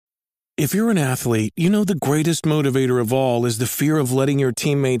If you're an athlete, you know the greatest motivator of all is the fear of letting your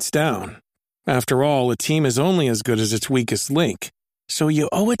teammates down. After all, a team is only as good as its weakest link. So you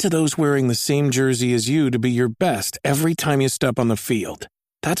owe it to those wearing the same jersey as you to be your best every time you step on the field.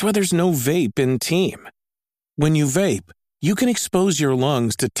 That's why there's no vape in team. When you vape, you can expose your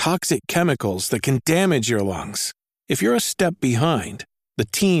lungs to toxic chemicals that can damage your lungs. If you're a step behind, the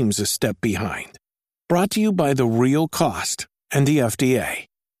team's a step behind. Brought to you by The Real Cost and the FDA.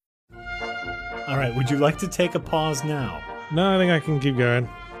 All right, would you like to take a pause now? No, I think I can keep going.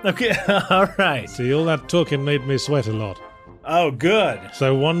 Okay, all right. See, all that talking made me sweat a lot. Oh, good.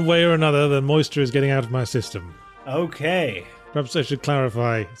 So one way or another, the moisture is getting out of my system. Okay. Perhaps I should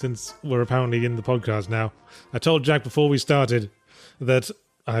clarify, since we're apparently in the podcast now. I told Jack before we started that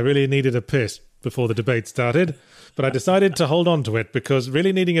I really needed a piss before the debate started, but I decided to hold on to it because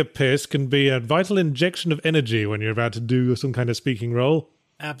really needing a piss can be a vital injection of energy when you're about to do some kind of speaking role.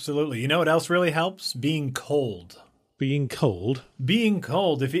 Absolutely. You know what else really helps? Being cold. Being cold? Being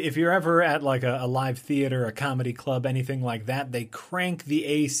cold. If you're ever at like a live theater, a comedy club, anything like that, they crank the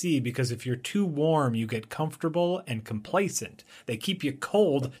AC because if you're too warm, you get comfortable and complacent. They keep you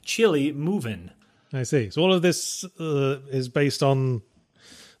cold, chilly, moving. I see. So all of this is based on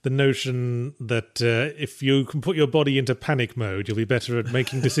the notion that if you can put your body into panic mode, you'll be better at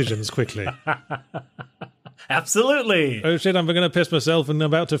making decisions quickly. Absolutely. Oh shit, I'm going to piss myself and I'm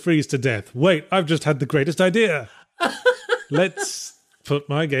about to freeze to death. Wait, I've just had the greatest idea. Let's put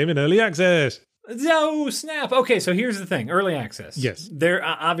my game in early access. Oh, snap. Okay, so here's the thing. Early access. Yes. There,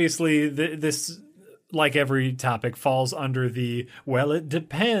 obviously, this, like every topic, falls under the, well, it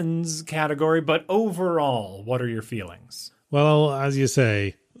depends category, but overall, what are your feelings? Well, as you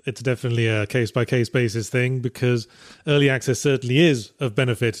say, it's definitely a case-by-case basis thing because early access certainly is of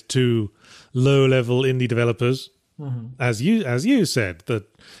benefit to low-level indie developers. Mm-hmm. As you said, that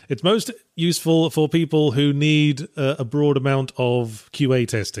it's most useful for people who need a broad amount of QA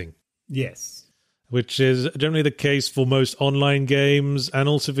testing. Yes. Which is generally the case for most online games and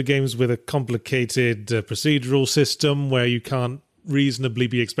also for games with a complicated procedural system where you can't reasonably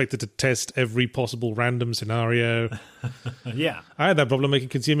be expected to test every possible random scenario. Yeah. I had that problem making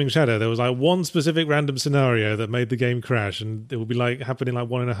Consuming Shadow. There was like one specific random scenario that made the game crash, and it would be like happening like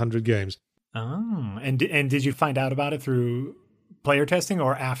 1 in 100 games. Oh, and did you find out about it through player testing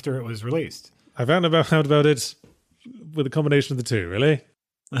or after it was released? I found out about it with a combination of the two, really.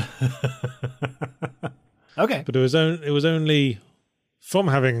 Okay. But it was only from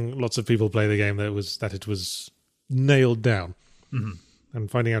having lots of people play the game that it was nailed down. Mm-hmm.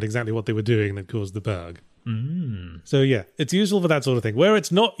 And finding out exactly what they were doing that caused the bug. Mm. So yeah, it's useful for that sort of thing. Where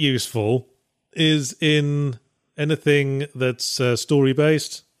it's not useful is in anything that's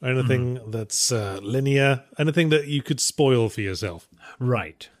story-based, anything that's linear, anything that you could spoil for yourself.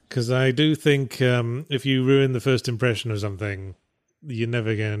 Right. Because I do think if you ruin the first impression of something, you're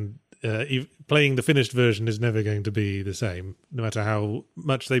never going playing the finished version is never going to be the same, no matter how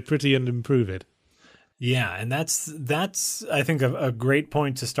much they pretty and improve it. Yeah, and that's I think a great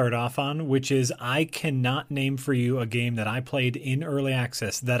point to start off on, which is I cannot name for you a game that I played in early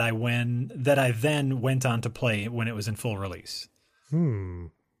access that I then went on to play when it was in full release. None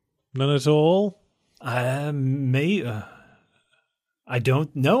at all? I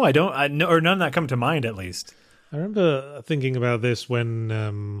don't know. Or none that come to mind, at least. I remember thinking about this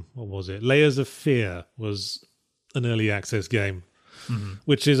when, what was it? Layers of Fear was an early access game,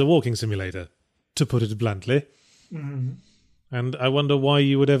 which is a walking simulator, to put it bluntly. Mm-hmm. And I wonder why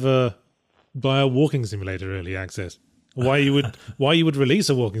you would ever buy a walking simulator early access. Why you would release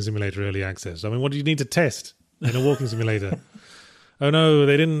a walking simulator early access. I mean, what do you need to test in a walking simulator? Oh no,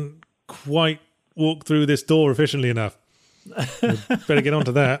 they didn't quite walk through this door efficiently enough. We'd better get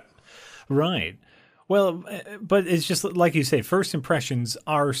onto that. Right. Well, but it's just like you say, first impressions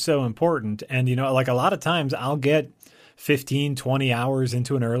are so important. And, like a lot of times I'll get 15, 20 hours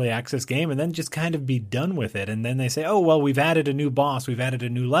into an early access game and then just kind of be done with it. And then they say, oh, well, we've added a new boss, we've added a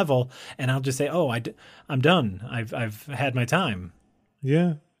new level. And I'll just say, oh, I'm done. I've had my time.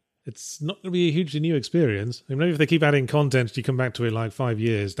 Yeah. It's not going to be a hugely new experience. I mean, maybe if they keep adding content, you come back to it like 5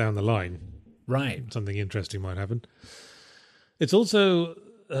 years down the line. Right. Something interesting might happen. It's also,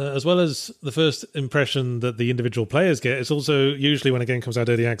 as well as the first impression that the individual players get, it's also usually when a game comes out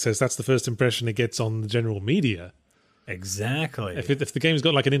early access, that's the first impression it gets on the general media. Exactly. If the game's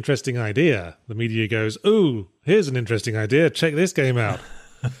got like an interesting idea, the media goes, ooh, here's an interesting idea, check this game out.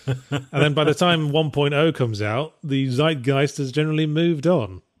 And then by the time 1.0 comes out, the zeitgeist has generally moved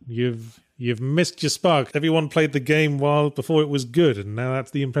on. You've missed your spark. Everyone played the game before it was good, and now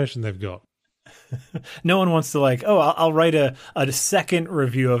that's the impression they've got. No one wants to like, oh, I'll write a second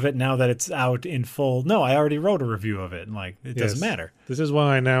review of it now that it's out in full. No, I already wrote a review of it. And like, it doesn't matter. This is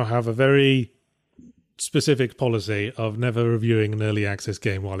why I now have a very specific policy of never reviewing an early access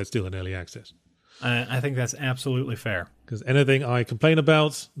game while it's still in early access. I think that's absolutely fair. Because anything I complain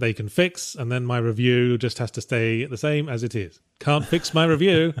about, they can fix, and then my review just has to stay the same as it is. Can't fix my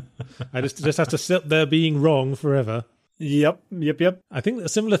review. I just have to sit there being wrong forever. Yep. I think a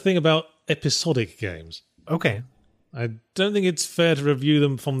similar thing about episodic games. Okay. I don't think it's fair to review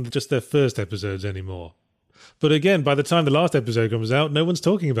them from just their first episodes anymore. But again, by the time the last episode comes out, no one's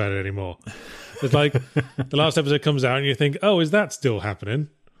talking about it anymore. It's like the last episode comes out and you think, oh, is that still happening?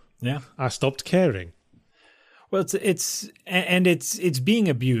 Yeah. I stopped caring. Well, it's being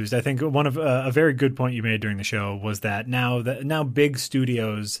abused. I think one of a very good point you made during the show was that now big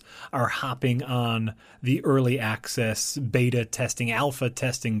studios are hopping on the early access, beta testing, alpha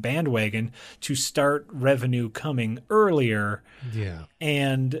testing bandwagon to start revenue coming earlier. Yeah.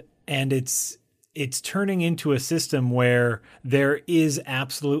 And it's turning into a system where there is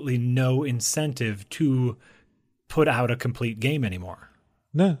absolutely no incentive to put out a complete game anymore.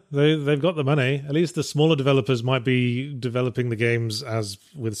 No, they've got the money. At least the smaller developers might be developing the games as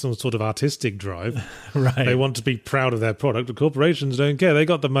with some sort of artistic drive. Right. They want to be proud of their product. The corporations don't care. They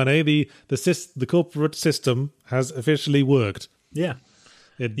got the money. The corporate system has officially worked. Yeah.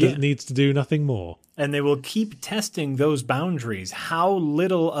 It needs to do nothing more. And they will keep testing those boundaries. How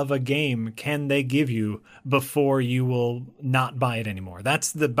little of a game can they give you before you will not buy it anymore?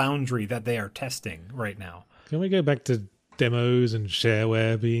 That's the boundary that they are testing right now. Can we go back to demos and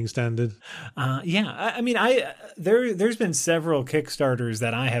shareware being standard? Yeah, I mean, there's been several Kickstarters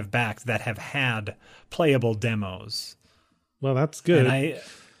that I have backed that have had playable demos. Well, that's good. And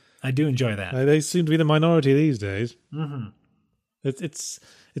I do enjoy that. They seem to be the minority these days. Mm-hmm.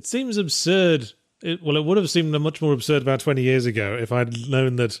 It seems absurd. It would have seemed much more absurd about 20 years ago if I'd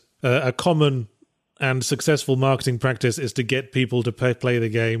known that a common and successful marketing practice is to get people to play the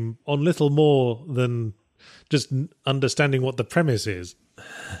game on little more than just understanding what the premise is.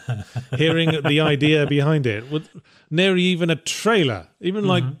 Hearing the idea behind it, with nary even a trailer. Even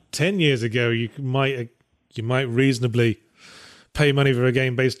like 10 years ago, you might reasonably pay money for a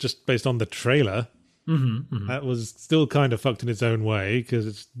game based on the trailer. That was still kind of fucked in its own way because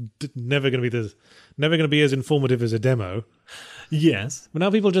it's never going to be as informative as a demo. Yes, but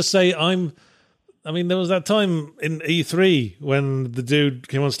now people just say there was that time in E3 when the dude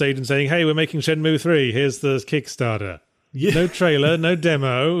came on stage and saying, "Hey, we're making Shenmue 3. Here's the Kickstarter." Yeah. No trailer, no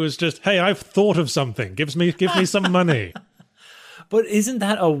demo. It was just, "Hey, I've thought of something. Give me some money." But isn't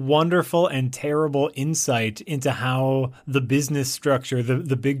that a wonderful and terrible insight into how the business structure,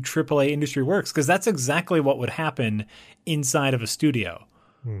 the big AAA industry works? Because that's exactly what would happen inside of a studio.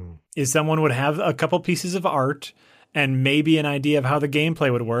 Is someone would have a couple pieces of art and maybe an idea of how the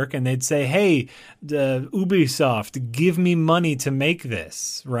gameplay would work, and they'd say, "Hey, Ubisoft, give me money to make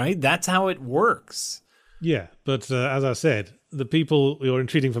this," right? That's how it works. Yeah, but as I said, the people you're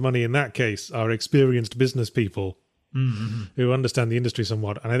entreating for money in that case are experienced business people who understand the industry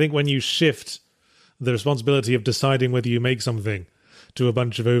somewhat. And I think when you shift the responsibility of deciding whether you make something to a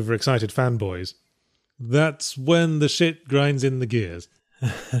bunch of overexcited fanboys, that's when the shit grinds in the gears.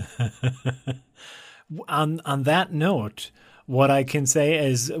 On that note, what I can say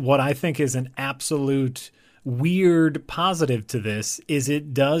is what I think is an absolute weird positive to this is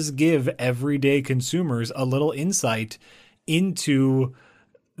it does give everyday consumers a little insight into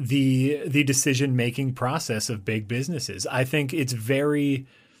the decision-making process of big businesses. I think it's very,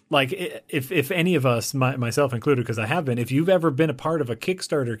 like, if any of us, myself included, because I have been, if you've ever been a part of a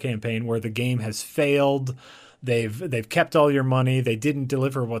Kickstarter campaign where the game has failed, they've kept all your money, they didn't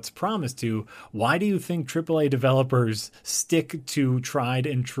deliver what's promised to, why do you think AAA developers stick to tried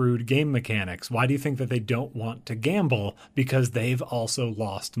and true game mechanics? Why do you think that they don't want to gamble? Because they've also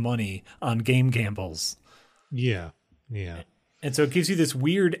lost money on game gambles. Yeah. And so it gives you this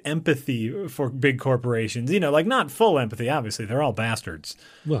weird empathy for big corporations. Like not full empathy, obviously. They're all bastards.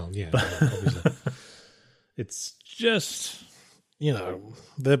 Well, yeah, obviously. It's just,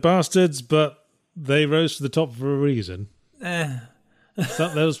 they're bastards, but they rose to the top for a reason. So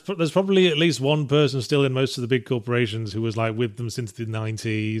there's probably at least one person still in most of the big corporations who was like with them since the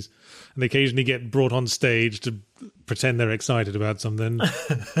 90s, and they occasionally get brought on stage to pretend they're excited about something.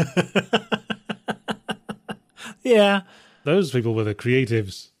 Yeah. Those people were the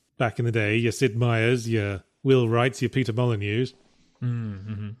creatives back in the day. Your Sid Meier's, your Will Wrights, your Peter Molyneux's.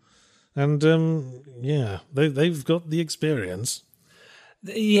 Mm-hmm. And, they've got the experience.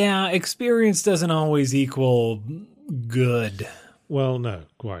 Yeah, experience doesn't always equal good. Well, no,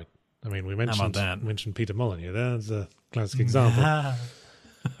 quite. I mean, we How about that? mentioned Peter Molyneux there. That's a classic example.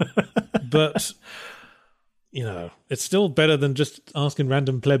 But, it's still better than just asking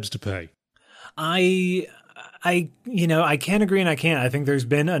random plebs to pay. I can't agree and I can't. I think there's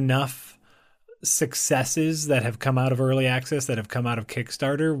been enough successes that have come out of early access, that have come out of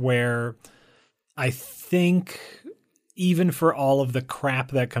Kickstarter, where I think even for all of the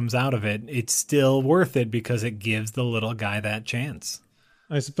crap that comes out of it, it's still worth it because it gives the little guy that chance.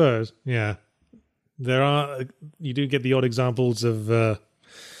 I suppose, yeah. You do get the odd examples of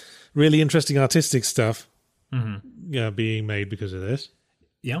really interesting artistic stuff being made because of this.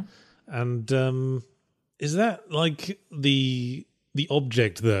 Yeah. And is that like the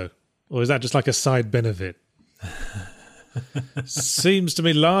object, though? Or is that just like a side benefit? Seems to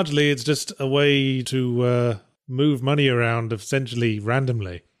me largely it's just a way to move money around essentially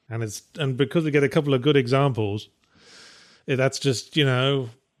randomly. And because we get a couple of good examples, that's just,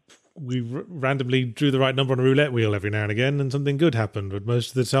 we randomly drew the right number on a roulette wheel every now and again and something good happened. But most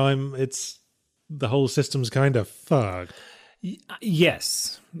of the time, the whole system's kind of fucked.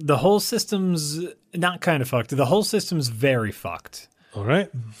 Yes. The whole system's not kind of fucked. The whole system's very fucked. All right.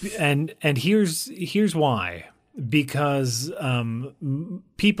 And here's why. Because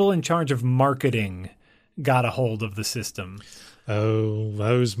people in charge of marketing got a hold of the system. Oh,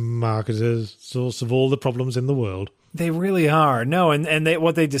 those marketers, source of all the problems in the world. They really are. No, and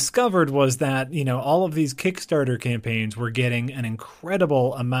what they discovered was that, all of these Kickstarter campaigns were getting an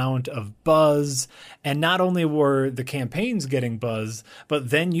incredible amount of buzz. And not only were the campaigns getting buzz,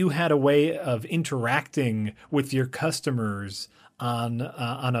 but then you had a way of interacting with your customers on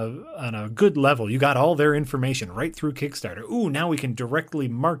a good level. You got all their information right through Kickstarter. Ooh, now we can directly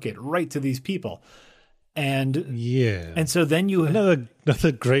market right to these people. And yeah. And so then you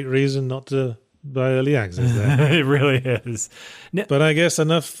another great reason not to buy early access there. It really is. But I guess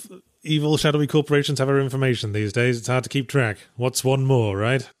enough evil shadowy corporations have our information these days. It's hard to keep track. What's one more,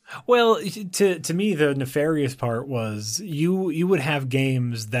 right? Well, to me, the nefarious part was you would have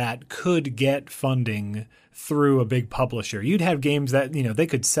games that could get funding through a big publisher. You'd have games that, they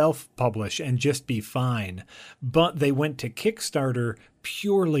could self-publish and just be fine. But they went to Kickstarter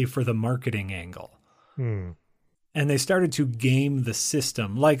purely for the marketing angle. And they started to game the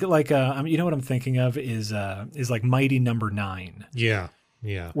system. Like what I'm thinking of is like Mighty Number 9. Yeah.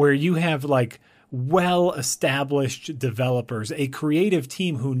 Where you have like well-established developers, a creative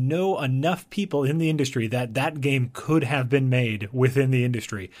team who know enough people in the industry that game could have been made within the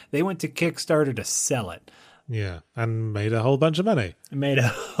industry. They went to Kickstarter to sell it. Yeah, and made a whole bunch of money. Made a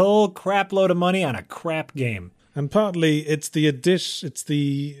whole crap load of money on a crap game. And partly it's the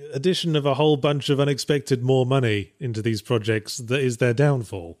addition of a whole bunch of unexpected more money into these projects that is their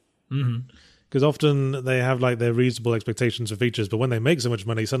downfall. Because often they have like their reasonable expectations for features, but when they make so much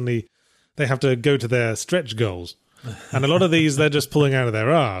money, suddenly they have to go to their stretch goals. And a lot of these they're just pulling out of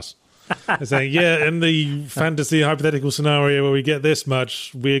their arse. They're saying, yeah, in the fantasy hypothetical scenario where we get this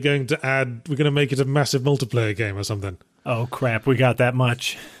much, we're going to make it a massive multiplayer game or something. Oh crap, we got that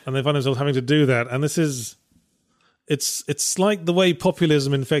much. And they find themselves having to do that. And this is it's like the way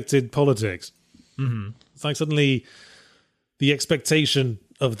populism infected politics. It's like suddenly the expectation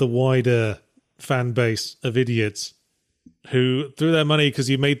of the wider fan base of idiots who threw their money because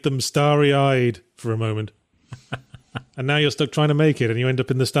you made them starry-eyed for a moment. And now you're stuck trying to make it, and you end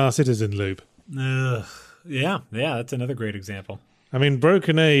up in the Star Citizen loop. Yeah, that's another great example. I mean,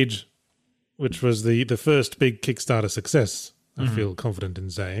 Broken Age, which was the first big Kickstarter success, I feel confident in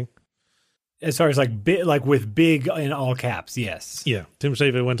saying. As far as like with big in all caps, yes. Yeah, Tim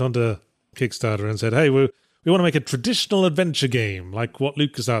Schafer went on to Kickstarter and said, hey, we want to make a traditional adventure game like what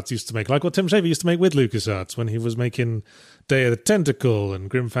LucasArts used to make, like what Tim Schafer used to make with LucasArts when he was making Day of the Tentacle and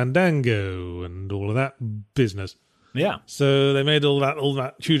Grim Fandango and all of that business. Yeah. So they made all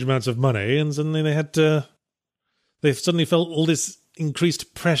that huge amounts of money, and suddenly they suddenly felt all this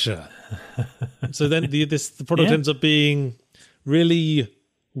increased pressure. So then the product ends up being really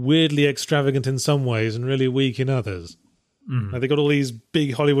weirdly extravagant in some ways and really weak in others. Like they got all these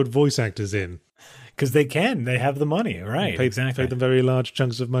big Hollywood voice actors in. Because they have the money, right? Paid them very large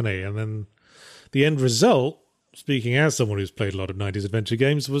chunks of money, and then the end result, speaking as someone who's played a lot of 90s adventure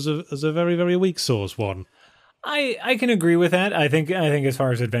games, was a very, very weak source one. I can agree with that. I think as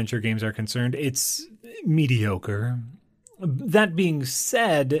far as adventure games are concerned, it's mediocre. That being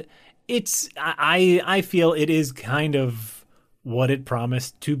said, I feel it is kind of what it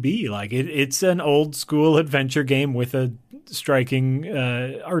promised to be. Like it's an old school adventure game with a striking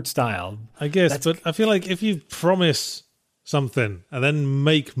art style. I guess, but I feel like if you promise something and then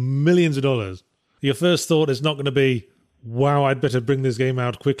make millions of dollars, your first thought is not going to be, wow, I'd better bring this game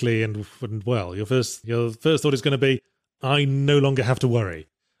out quickly, and well, your first thought is going to be, I no longer have to worry.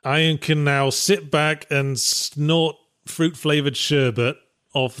 I can now sit back and snort fruit-flavored sherbet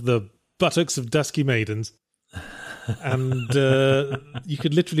off the buttocks of dusky maidens, and you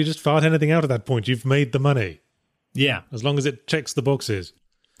could literally just fart anything out at that point. You've made the money. Yeah, As long as it checks the boxes.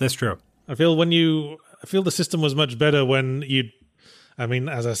 that's true. I feel the system was much better when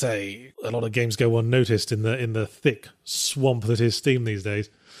as I say, a lot of games go unnoticed in the thick swamp that is Steam these days.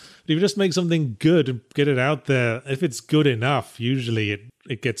 But if you just make something good and get it out there, if it's good enough, usually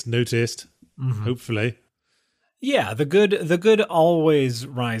it gets noticed, hopefully. Yeah, the good always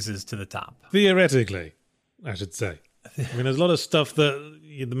rises to the top. Theoretically, I should say. I mean, there's a lot of stuff that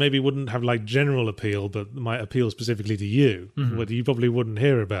maybe wouldn't have like general appeal, but might appeal specifically to you, what you probably wouldn't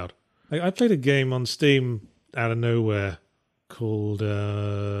hear about. I played a game on Steam out of nowhere called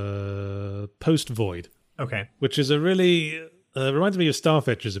Post Void. Okay. Which is a really reminds me of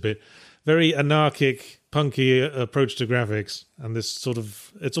Starfetchers a bit. Very anarchic, punky approach to graphics, and this sort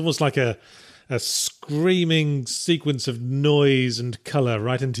of it's almost like a screaming sequence of noise and color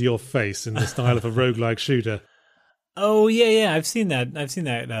right into your face in the style of a roguelike shooter. Oh yeah, I've seen that.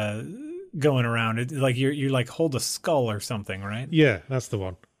 Going around. It like you like hold a skull or something, right? Yeah, that's the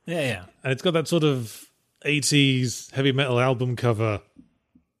one. Yeah. And it's got that sort of 80s heavy metal album cover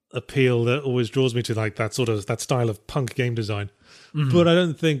appeal that always draws me to like that style of punk game design. But I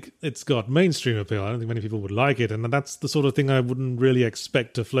don't think it's got mainstream appeal. I don't think many people would like it, and that's the sort of thing I wouldn't really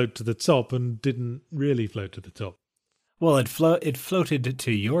expect to float to the top, and didn't really float to the top. Well, it floated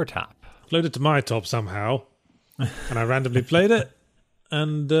to your top. Floated to my top somehow, and I randomly played it,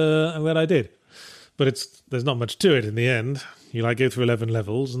 and I'm glad I did. But there's not much to it in the end. You go through 11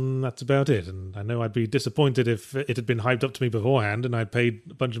 levels, and that's about it. And I know I'd be disappointed if it had been hyped up to me beforehand, and I'd paid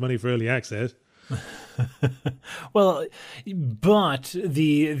a bunch of money for early access. Well, but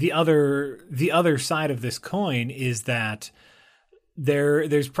the other side of this coin is that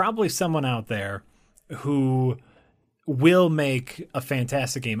there's probably someone out there who will make a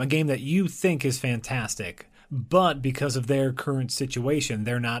fantastic game, a game that you think is fantastic, but because of their current situation,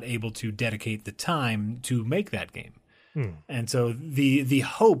 they're not able to dedicate the time to make that game. And so the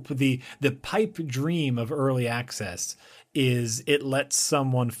hope, the pipe dream of early access is it lets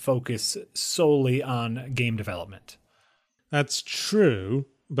someone focus solely on game development. That's true,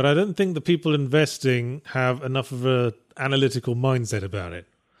 but I don't think the people investing have enough of an analytical mindset about it.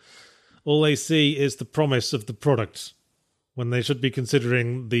 All they see is the promise of the product, when they should be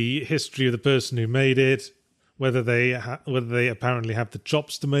considering the history of the person who made it, whether they apparently have the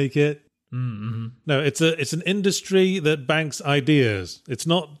chops to make it. Mm-hmm. No, it's an industry that banks ideas. It's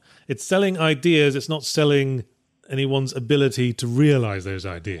selling ideas. It's not selling anyone's ability to realize those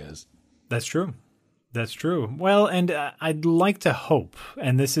ideas. That's true. Well, and I'd like to hope,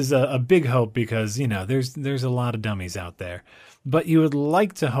 and this is a big hope because there's a lot of dummies out there, but you would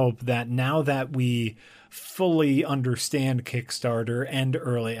like to hope that now that we fully understand Kickstarter and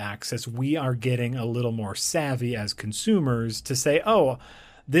early access, we are getting a little more savvy as consumers to say, oh,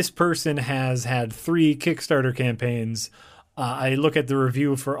 this person has had 3 Kickstarter campaigns. I look at the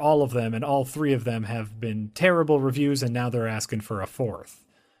review for all of them, and all 3 of them have been terrible reviews, and now they're asking for a 4th.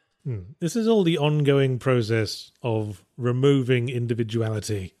 This is all the ongoing process of removing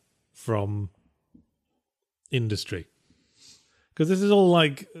individuality from industry. Because this is all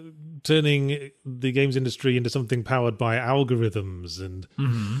like turning the games industry into something powered by algorithms and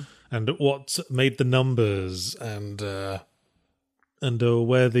what made the numbers and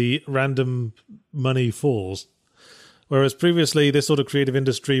where the random money falls. Whereas previously, this sort of creative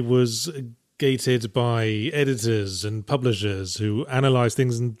industry was gated by editors and publishers who analyzed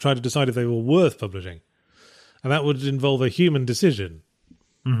things and tried to decide if they were worth publishing. And that would involve a human decision.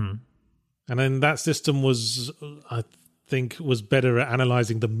 Mm-hmm. And then that system was, I think, was better at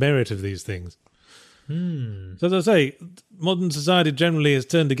analyzing the merit of these things. So as I say, modern society generally has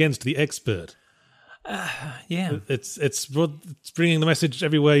turned against the expert. Yeah. It's bringing the message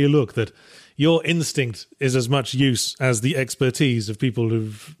everywhere you look that your instinct is as much use as the expertise of people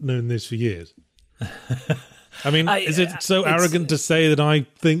who've known this for years. I mean, is it so arrogant to say that I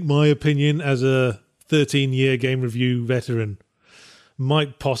think my opinion as a 13-year game review veteran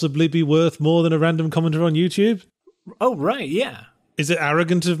might possibly be worth more than a random commenter on YouTube? Oh, right, yeah. Is it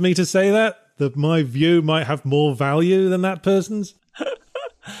arrogant of me to say that my view might have more value than that person's?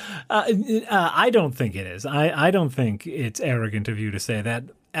 I don't think it is. I don't think it's arrogant of you to say that.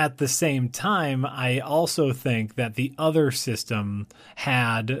 At the same time, I also think that the other system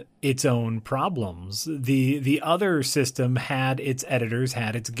had its own problems. The other system had its editors,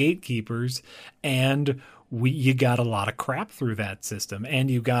 had its gatekeepers, and you got a lot of crap through that system, and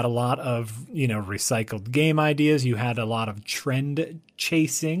you got a lot of, recycled game ideas. You had a lot of trend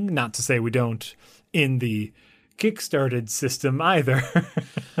chasing, not to say we don't in the Kickstarted system either.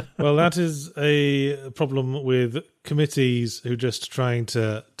 Well, that is a problem with committees who are just trying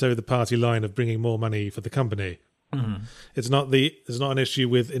to toe the party line of bringing more money for the company. Mm-hmm. It's not an issue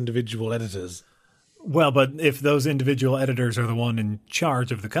with individual editors. Well, but if those individual editors are the one in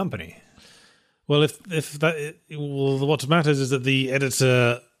charge of the company. Well, what matters is that the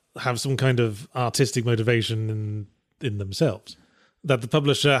editor have some kind of artistic motivation in themselves. That the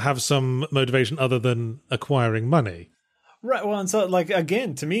publisher have some motivation other than acquiring money. Right. Well, and so,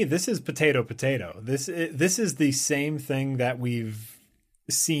 again, to me, this is potato. This is the same thing that we've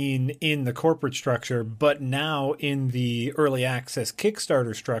seen in the corporate structure, but now in the early access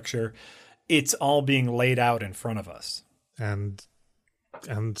Kickstarter structure, it's all being laid out in front of us. And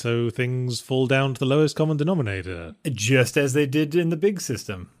so things fall down to the lowest common denominator. Just as they did in the big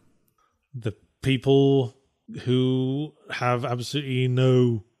system. The people who have absolutely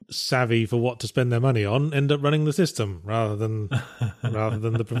no savvy for what to spend their money on end up running the system rather than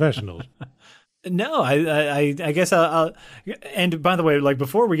the professionals. No, I guess I'll. And by the way,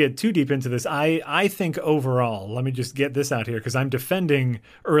 before we get too deep into this, I think overall, let me just get this out here because I'm defending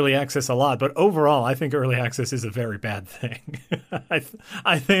early access a lot, but overall, I think early access is a very bad thing.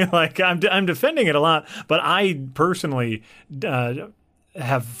 I think I'm defending it a lot, but I personally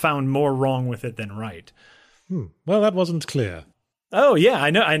have found more wrong with it than right. Well, that wasn't clear. Oh, yeah,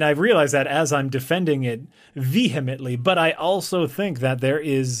 I know. And I realize that as I'm defending it vehemently, but I also think that there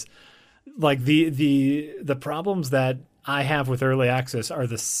is the problems that I have with early access are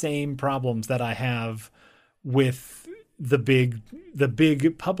the same problems that I have with the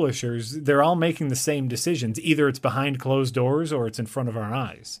big publishers. They're all making the same decisions. Either it's behind closed doors or it's in front of our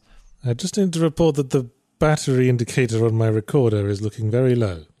eyes. I just need to report that the battery indicator on my recorder is looking very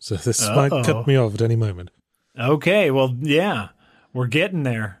low. So this might cut me off at any moment. Okay, well, yeah, we're getting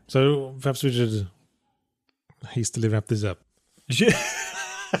there. So perhaps we should hastily wrap this up.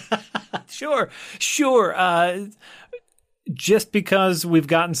 Sure. Just because we've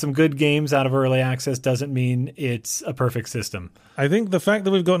gotten some good games out of early access doesn't mean it's a perfect system. I think the fact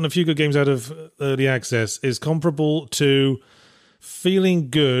that we've gotten a few good games out of early access is comparable to feeling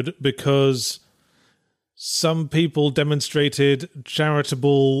good because some people demonstrated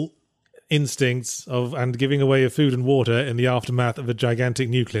charitable instincts and giving away of food and water in the aftermath of a gigantic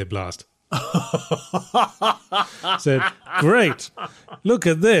nuclear blast. Said, great, look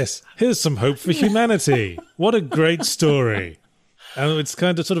at this. Here's some hope for humanity. What a great story. And it's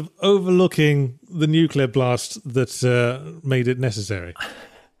kind of sort of overlooking the nuclear blast that made it necessary.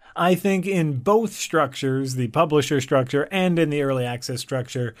 I think in both structures, the publisher structure and in the early access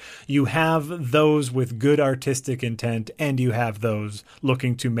structure, you have those with good artistic intent and you have those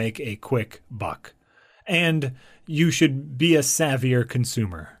looking to make a quick buck. And you should be a savvier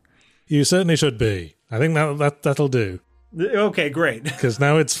consumer. You certainly should be. I think that'll do. Okay, great. Because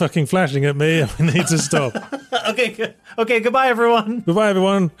now it's fucking flashing at me and we need to stop. Okay, goodbye, everyone. Goodbye,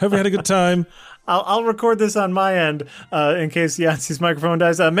 everyone. Hope you had a good time. I'll record this on my end in case Yahtzee's microphone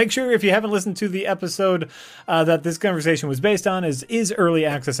dies. Make sure if you haven't listened to the episode that this conversation was based on is Early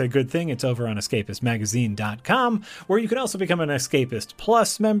Access a Good Thing? It's over on escapistmagazine.com, where you can also become an Escapist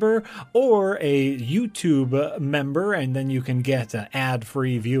Plus member or a YouTube member, and then you can get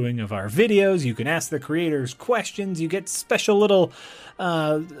ad-free viewing of our videos. You can ask the creators questions. You get special little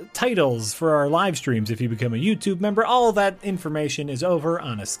titles for our live streams if you become a YouTube member. All of that information is over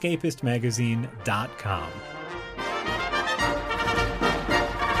on escapistmagazine.com.